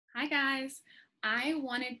Hi guys. I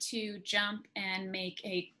wanted to jump and make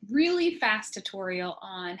a really fast tutorial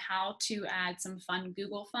on how to add some fun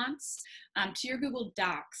Google fonts to your Google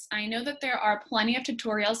Docs. I know that there are plenty of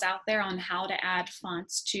tutorials out there on how to add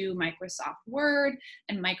fonts to Microsoft Word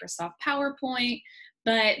and Microsoft PowerPoint,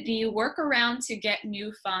 but the workaround to get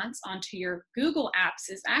new fonts onto your Google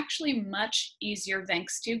apps is actually much easier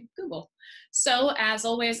thanks to Google. So as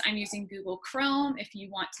always, I'm using Google Chrome. If you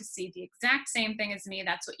want to see the exact same thing as me,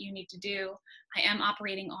 that's what you need to do. I am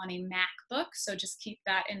operating on a MacBook, so just keep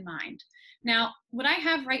that in mind. Now, what I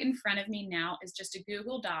have right in front of me now is just a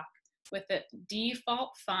Google Doc with the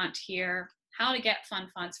default font here, how to get fun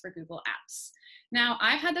fonts for Google Apps. Now,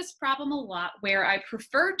 I've had this problem a lot where I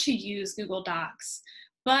prefer to use Google Docs,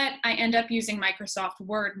 but I end up using Microsoft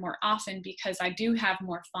Word more often because I do have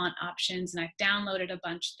more font options and I've downloaded a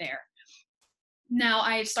bunch there. Now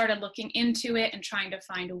I started looking into it and trying to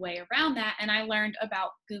find a way around that, and I learned about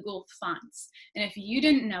Google Fonts. And if you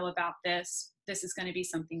didn't know about this, this is going to be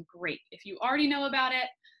something great. If you already know about it,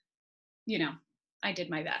 I did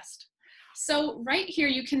my best. So right here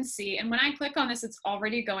you can see, and when I click on this, it's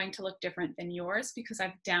already going to look different than yours because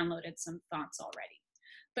I've downloaded some fonts already.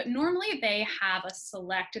 But normally they have a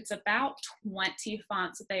select, it's about 20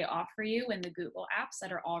 fonts that they offer you in the Google apps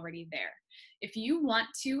that are already there. If you want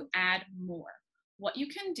to add more, what you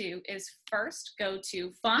can do is first go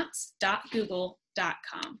to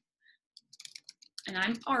fonts.google.com. And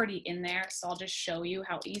I'm already in there, so I'll just show you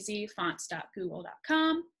how easy,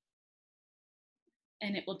 fonts.google.com,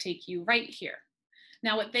 and it will take you right here.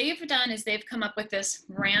 Now what they've done is they've come up with this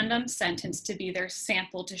random sentence to be their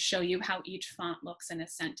sample to show you how each font looks in a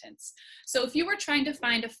sentence. So if you were trying to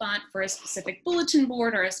find a font for a specific bulletin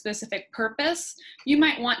board or a specific purpose, you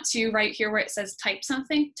might want to, right here where it says type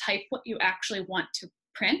something, type what you actually want to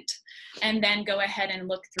print, and then go ahead and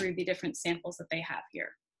look through the different samples that they have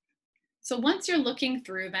here. So once you're looking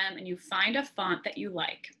through them and you find a font that you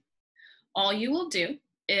like, all you will do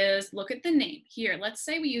is look at the name. Here, let's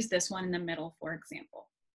say we use this one in the middle, for example.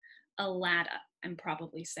 Alada, I'm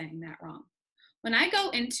probably saying that wrong. When I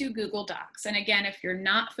go into Google Docs, and again, if you're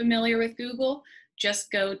not familiar with Google, just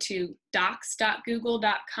go to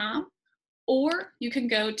docs.google.com, or you can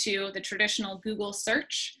go to the traditional Google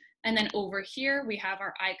search, and then over here we have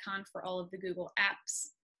our icon for all of the Google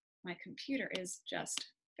apps. My computer is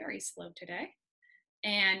just very slow today.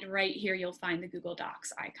 And right here you'll find the Google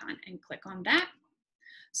Docs icon and click on that.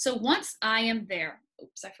 So once I am there,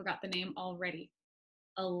 oops, I forgot the name already,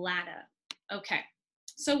 Alada. Okay,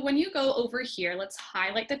 so when you go over here, let's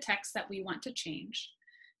highlight the text that we want to change,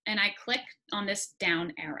 and I click on this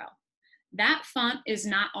down arrow. That font is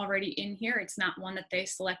not already in here. It's not one that they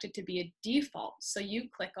selected to be a default, so you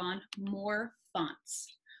click on More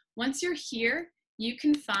Fonts. Once you're here, you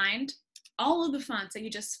can find all of the fonts that you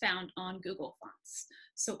just found on Google Fonts.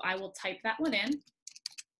 So I will type that one in.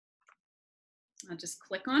 I'll just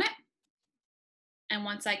click on it, and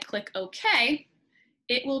once I click OK,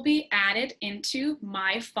 it will be added into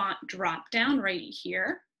my font dropdown right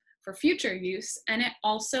here for future use, and it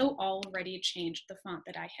also already changed the font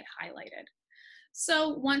that I had highlighted.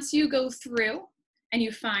 So once you go through and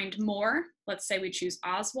you find more, let's say we choose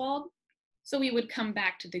Oswald, so we would come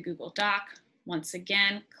back to the Google Doc, once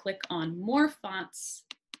again, click on More Fonts.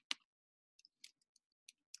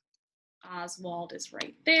 Oswald is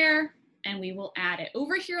right there, and we will add it.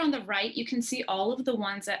 Over here on the right, you can see all of the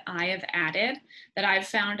ones that I have added that I've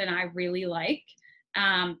found and I really like.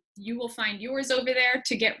 You will find yours over there.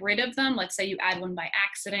 To get rid of them, let's say you add one by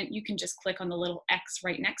accident, you can just click on the little X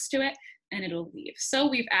right next to it and it'll leave. So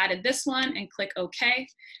we've added this one and click OK.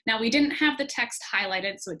 Now we didn't have the text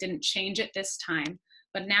highlighted, so it didn't change it this time,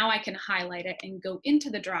 but now I can highlight it and go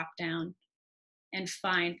into the drop down and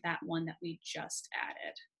find that one that we just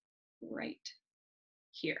added right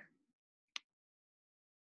here.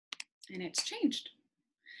 And it's changed.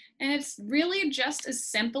 And it's really just as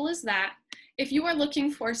simple as that. If you are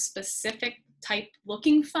looking for specific type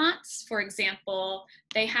looking fonts, for example,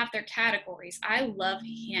 they have their categories. I love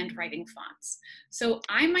handwriting fonts. So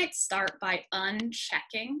I might start by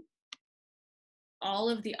unchecking all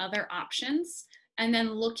of the other options and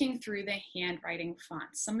then looking through the handwriting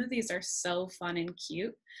fonts. Some of these are so fun and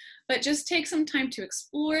cute, but just take some time to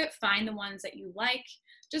explore it, find the ones that you like.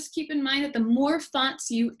 Just keep in mind that the more fonts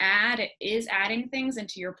you add, it is adding things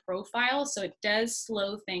into your profile, so it does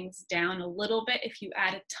slow things down a little bit if you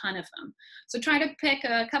add a ton of them. So try to pick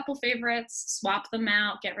a couple favorites, swap them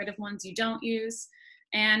out, get rid of ones you don't use,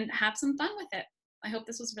 and have some fun with it. I hope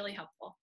this was really helpful.